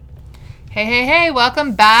Hey, hey, hey,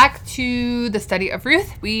 welcome back to the study of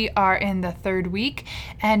Ruth. We are in the third week,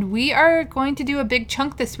 and we are going to do a big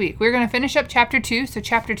chunk this week. We're going to finish up chapter 2, so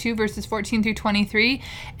chapter 2, verses 14 through 23,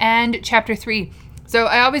 and chapter 3. So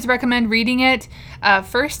I always recommend reading it.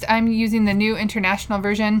 First, I'm using the New International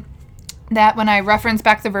Version that when I reference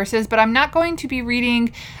back the verses, but I'm not going to be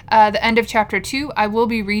reading the end of chapter 2. I will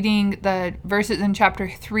be reading the verses in chapter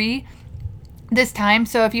 3 this time.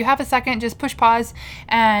 So if you have a second, just push pause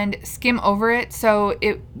and skim over it so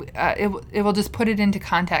it will just put it into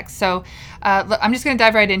context. So I'm just going to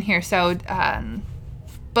dive right in here. So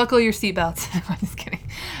buckle your seatbelts. I'm just kidding.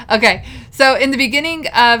 Okay, so in the beginning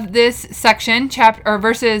of this section,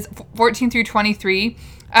 verses 14 through 23,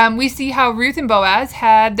 we see how Ruth and Boaz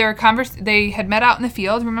had their they had met out in the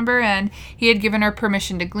field, remember, and he had given her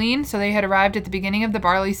permission to glean. So they had arrived at the beginning of the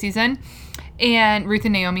barley season, and Ruth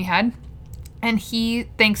and Naomi had. And he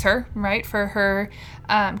thanks her, right, for her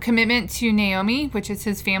commitment to Naomi, which is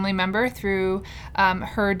his family member through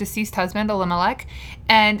her deceased husband, Elimelech.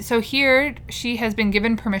 And so here she has been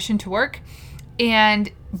given permission to work,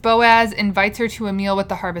 and Boaz invites her to a meal with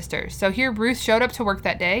the harvesters. So here Ruth showed up to work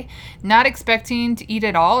that day, not expecting to eat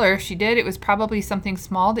at all, or if she did, it was probably something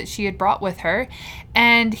small that she had brought with her.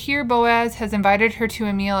 And here Boaz has invited her to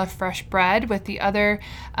a meal of fresh bread with the other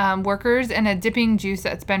workers and a dipping juice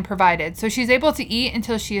that's been provided. So she's able to eat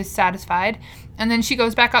until she is satisfied, and then she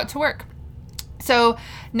goes back out to work. So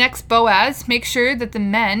next, Boaz makes sure that the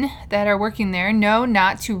men that are working there know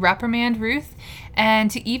not to reprimand Ruth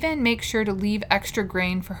and to even make sure to leave extra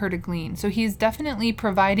grain for her to glean. So he's definitely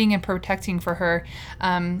providing and protecting for her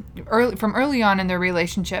from early on in their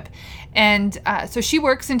relationship. And so she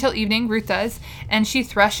works until evening, Ruth does, and she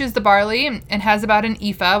threshes the barley and has about an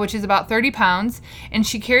ephah, which is about 30 pounds, and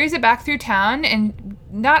she carries it back through town. And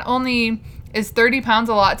not only is 30 pounds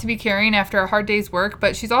a lot to be carrying after a hard day's work,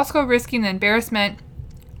 but she's also risking the embarrassment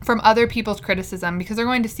from other people's criticism because they're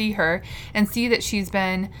going to see her and see that she's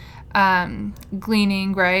been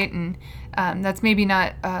gleaning, right? And that's maybe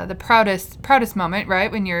not the proudest moment,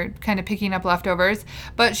 right, when you're kind of picking up leftovers.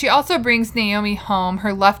 But she also brings Naomi home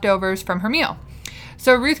her leftovers from her meal.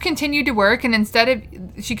 So Ruth continued to work, and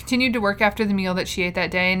she continued to work after the meal that she ate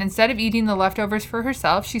that day, and instead of eating the leftovers for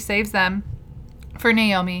herself, she saves them for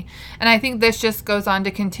Naomi. And I think this just goes on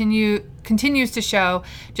to continues to show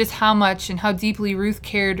just how much and how deeply Ruth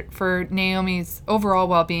cared for Naomi's overall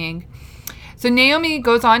well-being. So Naomi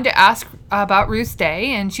goes on to ask about Ruth's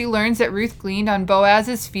day, and she learns that Ruth gleaned on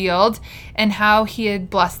Boaz's field and how he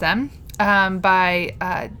had blessed them by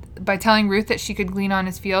telling Ruth that she could glean on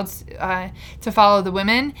his fields to follow the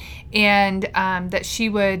women, and that she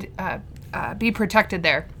would be protected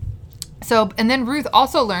there. So, and then Ruth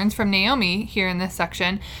also learns from Naomi here in this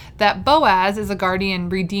section that Boaz is a guardian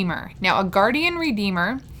redeemer. Now, a guardian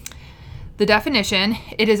redeemer, the definition,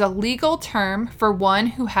 it is a legal term for one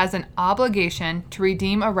who has an obligation to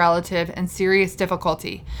redeem a relative in serious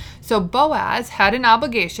difficulty. So Boaz had an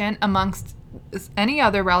obligation amongst any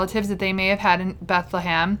other relatives that they may have had in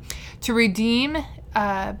Bethlehem to redeem.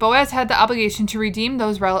 Boaz had the obligation to redeem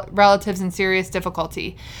those relatives in serious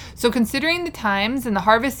difficulty. So considering the times and the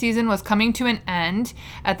harvest season was coming to an end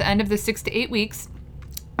at the end of the 6 to 8 weeks,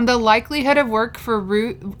 the likelihood of work for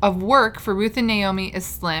Ruth and Naomi is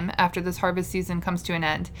slim after this harvest season comes to an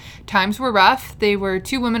end. Times were rough. They were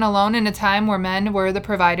two women alone in a time where men were the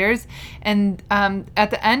providers. And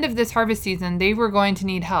at the end of this harvest season, they were going to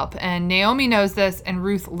need help. And Naomi knows this, and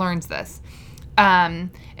Ruth learns this. And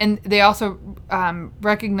they also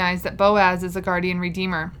recognize that Boaz is a guardian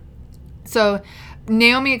redeemer. So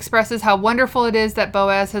Naomi expresses how wonderful it is that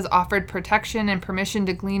Boaz has offered protection and permission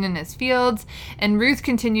to glean in his fields, and Ruth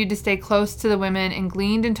continued to stay close to the women and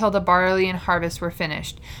gleaned until the barley and harvest were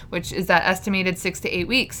finished, which is that estimated 6 to 8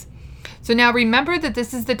 weeks. So now remember that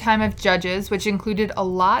this is the time of Judges, which included a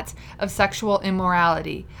lot of sexual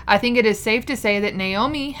immorality. I think it is safe to say that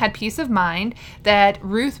Naomi had peace of mind that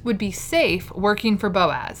Ruth would be safe working for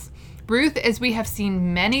Boaz. Ruth, as we have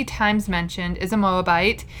seen many times mentioned, is a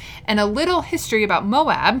Moabite, and a little history about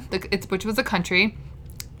Moab, which was a country,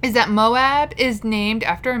 is that Moab is named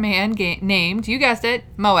after a man named, you guessed it,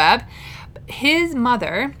 Moab. His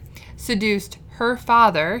mother seduced her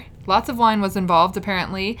father. Lots of wine was involved,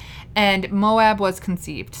 apparently, and Moab was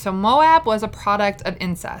conceived. So Moab was a product of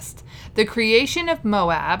incest. The creation of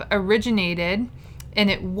Moab originated, and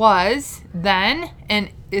it was then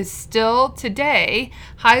and is still today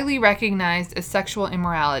highly recognized as sexual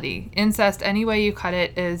immorality. Incest, any way you cut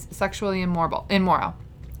it, is sexually immoral.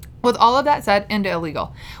 With all of that said, and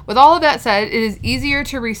illegal. With all of that said, it is easier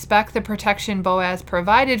to respect the protection Boaz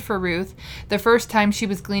provided for Ruth the first time she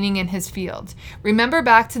was gleaning in his fields. Remember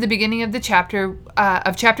back to the beginning of the chapter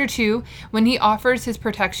 2, when he offers his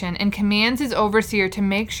protection and commands his overseer to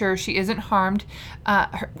make sure she isn't harmed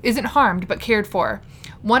but cared for.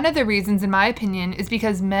 One of the reasons, in my opinion, is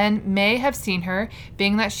because men may have seen her,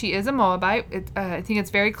 being that she is a Moabite. I think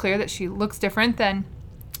it's very clear that she looks different than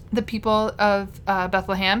the people of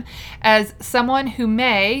Bethlehem, as someone who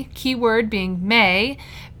may, keyword being may,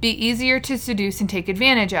 be easier to seduce and take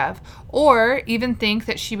advantage of, or even think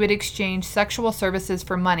that she would exchange sexual services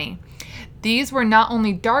for money. These were not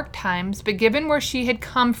only dark times, but given where she had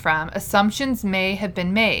come from, assumptions may have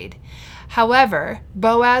been made. However,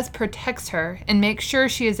 Boaz protects her and makes sure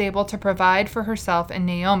she is able to provide for herself and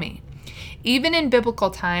Naomi. Even in biblical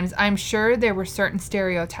times, I'm sure there were certain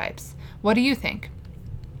stereotypes. What do you think?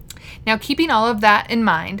 Now, keeping all of that in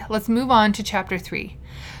mind, let's move on to chapter 3.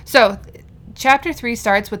 So, chapter 3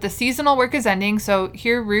 starts with the seasonal work is ending. So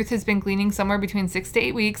here Ruth has been gleaning somewhere between 6 to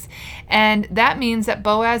 8 weeks. And that means that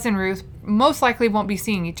Boaz and Ruth most likely won't be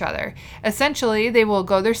seeing each other. Essentially, they will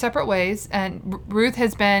go their separate ways. And Ruth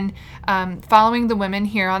has been following the women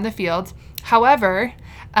here on the fields. However,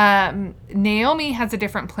 Naomi has a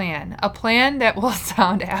different plan. A plan that will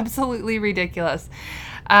sound absolutely ridiculous.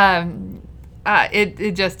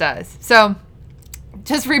 It just does. So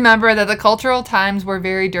just remember that the cultural times were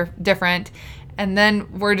very different, and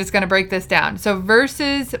then we're just going to break this down. So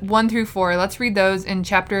verses 1 through 4, let's read those in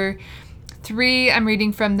chapter 3. I'm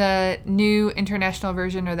reading from the New International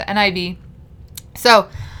Version, or the NIV. So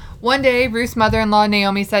one day, Ruth's mother-in-law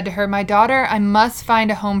Naomi said to her, "My daughter, I must find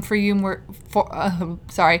a home for you.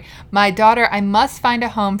 My daughter, I must find a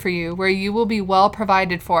home for you where you will be well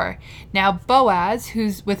provided for. Now Boaz,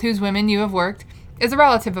 with whose women you have worked, is a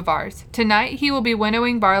relative of ours. Tonight he will be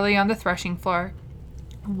winnowing barley on the threshing floor.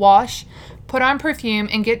 Wash, put on perfume,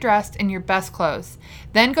 and get dressed in your best clothes.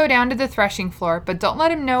 Then go down to the threshing floor, but don't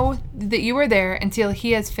let him know that you are there until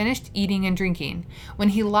he has finished eating and drinking. When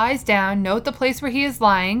he lies down, note the place where he is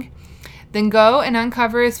lying. Then go and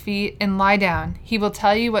uncover his feet and lie down. He will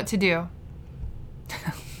tell you what to do."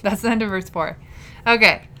 That's the end of verse 4.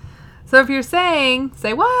 Okay, so if you're saying,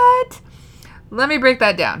 say what? Let me break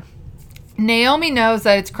that down. Naomi knows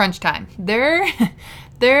that it's crunch time.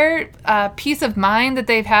 Their peace of mind that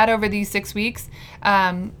they've had over these 6 weeks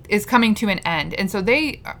is coming to an end. And so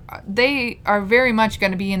they are very much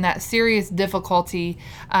going to be in that serious difficulty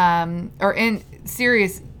or in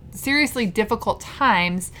seriously difficult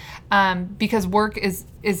times because work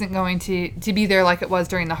isn't going to be there like it was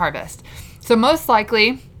during the harvest. So most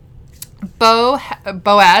likely,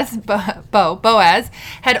 Boaz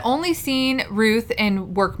had only seen Ruth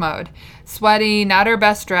in work mode. Sweaty, not her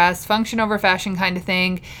best dress, function over fashion kind of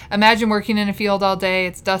thing. Imagine working in a field all day.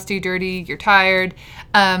 It's dusty, dirty, you're tired.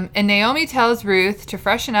 And Naomi tells Ruth to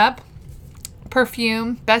freshen up,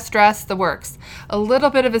 perfume, best dress, the works. A little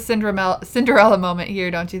bit of a Cinderella moment here,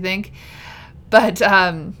 don't you think? But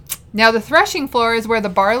now the threshing floor is where the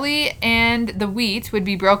barley and the wheat would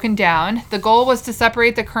be broken down. The goal was to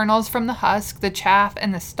separate the kernels from the husk, the chaff,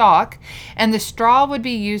 and the stalk. And the straw would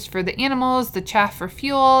be used for the animals, the chaff for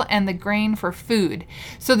fuel, and the grain for food.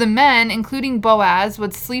 So the men, including Boaz,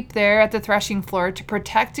 would sleep there at the threshing floor to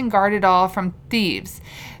protect and guard it all from thieves.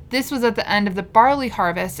 This was at the end of the barley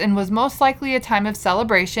harvest and was most likely a time of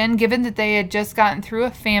celebration, given that they had just gotten through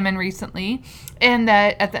a famine recently, and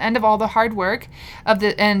that at the end of all the hard work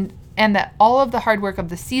and that all of the hard work of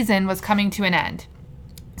the season was coming to an end.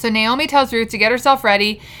 So Naomi tells Ruth to get herself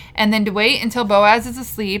ready and then to wait until Boaz is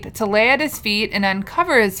asleep, to lay at his feet and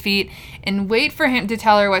uncover his feet and wait for him to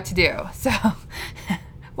tell her what to do. So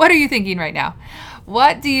what are you thinking right now?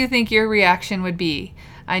 What do you think your reaction would be?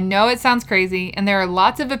 I know it sounds crazy, and there are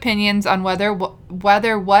lots of opinions on whether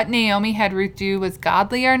what Naomi had Ruth do was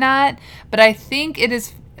godly or not, but I think it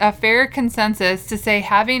is a fair consensus to say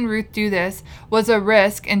having Ruth do this was a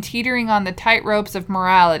risk and teetering on the tight ropes of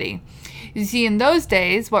morality. You see, in those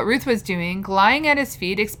days, what Ruth was doing, lying at his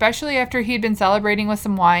feet, especially after he'd been celebrating with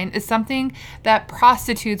some wine, is something that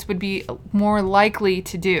prostitutes would be more likely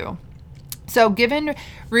to do. So given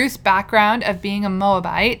Ruth's background of being a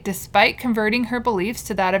Moabite, despite converting her beliefs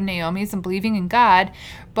to that of Naomi's and believing in God,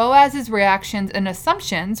 Boaz's reactions and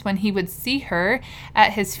assumptions when he would see her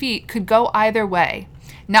at his feet could go either way.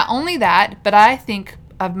 Not only that, but I think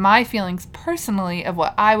of my feelings personally of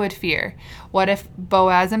what I would fear. What if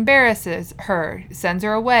Boaz embarrasses her, sends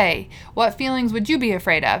her away? What feelings would you be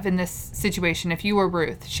afraid of in this situation if you were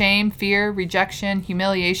Ruth? Shame, fear, rejection,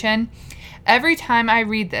 humiliation? Every time I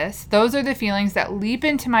read this, those are the feelings that leap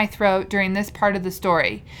into my throat during this part of the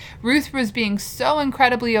story. Ruth was being so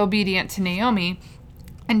incredibly obedient to Naomi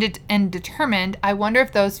and determined. I wonder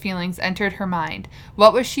if those feelings entered her mind.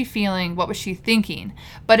 What was she feeling? What was she thinking?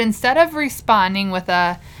 But instead of responding with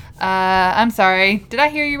I'm sorry, did I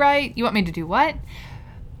hear you right? You want me to do what?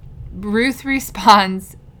 Ruth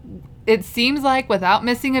responds, it seems like without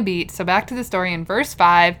missing a beat. So back to the story in verse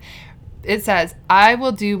 5, it says, I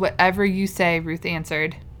will do whatever you say, Ruth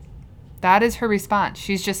answered. That is her response.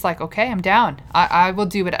 She's just like, okay, I'm down. I will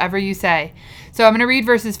do whatever you say. So I'm going to read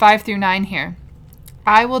verses 5 through 9 here.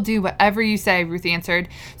 I will do whatever you say, Ruth answered.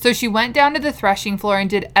 So she went down to the threshing floor and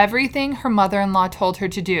did everything her mother-in-law told her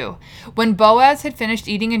to do. When Boaz had finished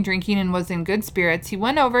eating and drinking and was in good spirits, he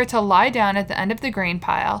went over to lie down at the end of the grain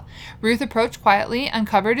pile. Ruth approached quietly,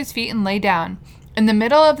 uncovered his feet, and lay down. In the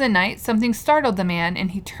middle of the night, something startled the man, and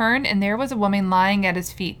he turned, and there was a woman lying at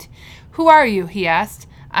his feet. Who are you? He asked.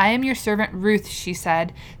 I am your servant Ruth, she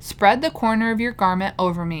said. Spread the corner of your garment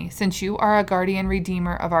over me, since you are a guardian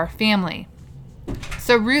redeemer of our family.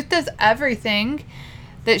 So Ruth does everything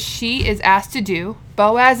that she is asked to do.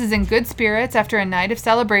 Boaz is in good spirits after a night of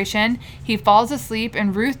celebration. He falls asleep,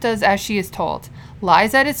 and Ruth does as she is told,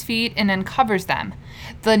 lies at his feet and uncovers them.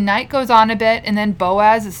 The night goes on a bit, and then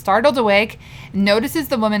Boaz is startled awake, notices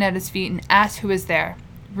the woman at his feet, and asks who is there.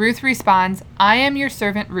 Ruth responds, I am your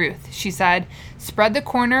servant Ruth, she said. Spread the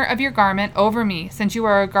corner of your garment over me, since you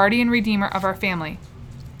are a guardian redeemer of our family.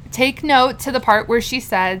 Take note to the part where she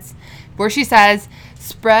says,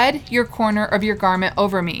 spread your corner of your garment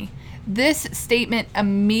over me. This statement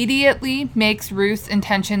immediately makes Ruth's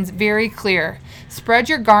intentions very clear. Spread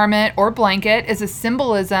your garment or blanket is a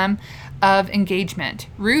symbolism of engagement.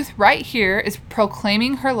 Ruth right here is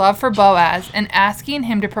proclaiming her love for Boaz and asking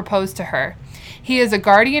him to propose to her. He is a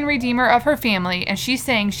guardian redeemer of her family, and she's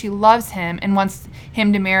saying she loves him and wants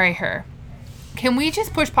him to marry her. Can we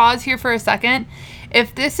just push pause here for a second?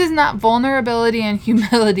 If this is not vulnerability and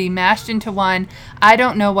humility mashed into one, I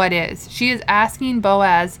don't know what is. She is asking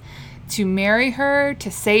Boaz to marry her, to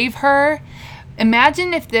save her.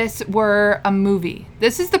 Imagine if this were a movie.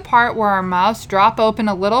 This is the part where our mouths drop open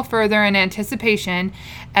a little further in anticipation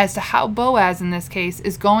as to how Boaz, in this case,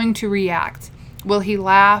 is going to react. Will he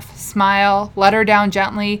laugh, smile, let her down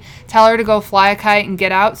gently, tell her to go fly a kite and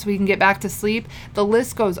get out so he can get back to sleep? The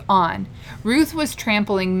list goes on. Ruth was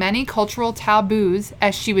trampling many cultural taboos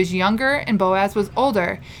as she was younger and Boaz was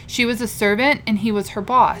older. She was a servant and he was her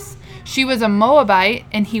boss. She was a Moabite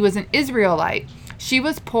and he was an Israelite. She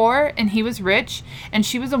was poor and he was rich, and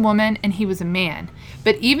she was a woman and he was a man.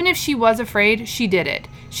 But even if she was afraid, she did it.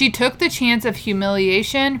 She took the chance of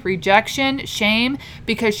humiliation, rejection, shame,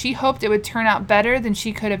 because she hoped it would turn out better than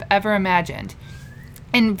she could have ever imagined.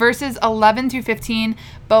 In verses 11 through 15,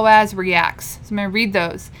 Boaz reacts. So I'm going to read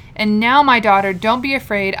those. And now, my daughter, don't be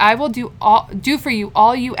afraid. I will do for you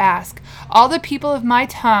all you ask. All the people of my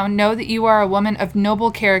town know that you are a woman of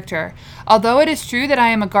noble character. Although it is true that I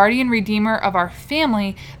am a guardian redeemer of our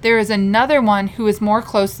family, there is another one who is more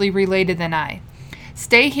closely related than I.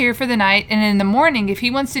 Stay here for the night, and in the morning, if he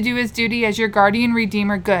wants to do his duty as your guardian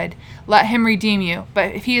redeemer, good. Let him redeem you.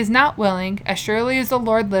 But if he is not willing, as surely as the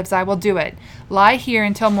Lord lives, I will do it. Lie here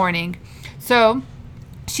until morning. So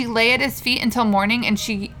she lay at his feet until morning,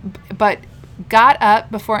 but got up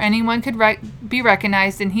before anyone could be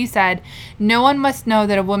recognized, and he said, no one must know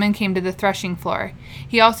that a woman came to the threshing floor.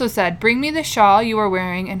 He also said, bring me the shawl you are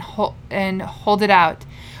wearing and hold it out.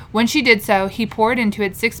 When she did so, he poured into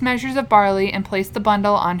it 6 measures of barley and placed the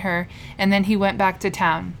bundle on her, and then he went back to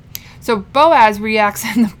town. So Boaz reacts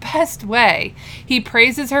in the best way. He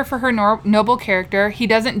praises her for her noble character. He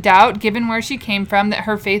doesn't doubt, given where she came from, that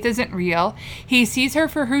her faith isn't real. He sees her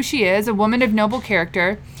for who she is, a woman of noble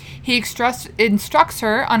character. He instructs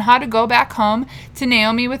her on how to go back home to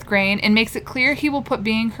Naomi with grain and makes it clear he will put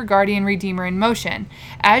being her guardian redeemer in motion.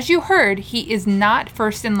 As you heard, he is not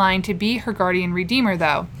first in line to be her guardian redeemer,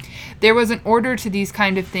 though. There was an order to these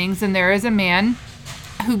kind of things, and there is a man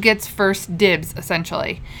who gets first dibs,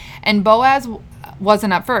 essentially. And Boaz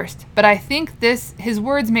wasn't up first. But I think his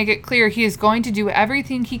words make it clear he is going to do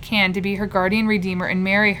everything he can to be her guardian redeemer and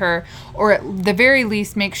marry her, or at the very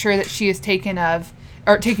least make sure that she is taken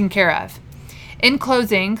care of. In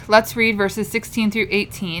closing, let's read verses 16 through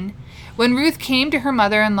 18. When Ruth came to her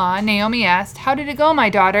mother-in-law, Naomi asked, how did it go, my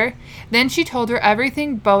daughter? Then she told her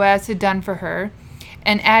everything Boaz had done for her,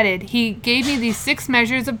 and added, he gave me these 6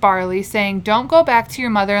 measures of barley, saying, don't go back to your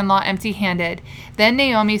mother-in-law empty-handed. Then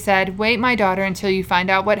Naomi said, wait, my daughter, until you find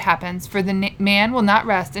out what happens, for the man will not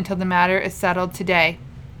rest until the matter is settled today.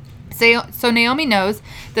 So Naomi knows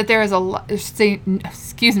that there is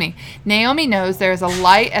Naomi knows there is a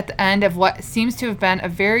light at the end of what seems to have been a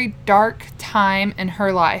very dark time in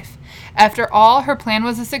her life. After all, her plan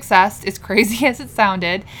was a success, as crazy as it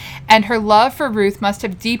sounded, and her love for Ruth must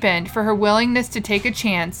have deepened for her willingness to take a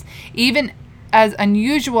chance, even as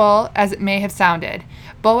unusual as it may have sounded.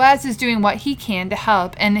 Boaz is doing what he can to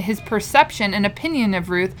help, and his perception and opinion of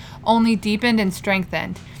Ruth only deepened and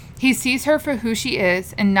strengthened. He sees her for who she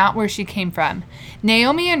is and not where she came from.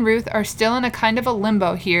 Naomi and Ruth are still in a kind of a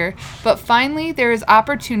limbo here, but finally there is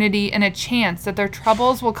opportunity and a chance that their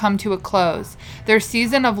troubles will come to a close. Their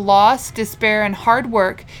season of loss, despair, and hard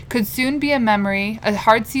work could soon be a memory, a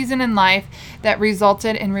hard season in life that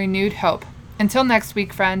resulted in renewed hope. Until next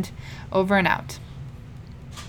week, friend, over and out.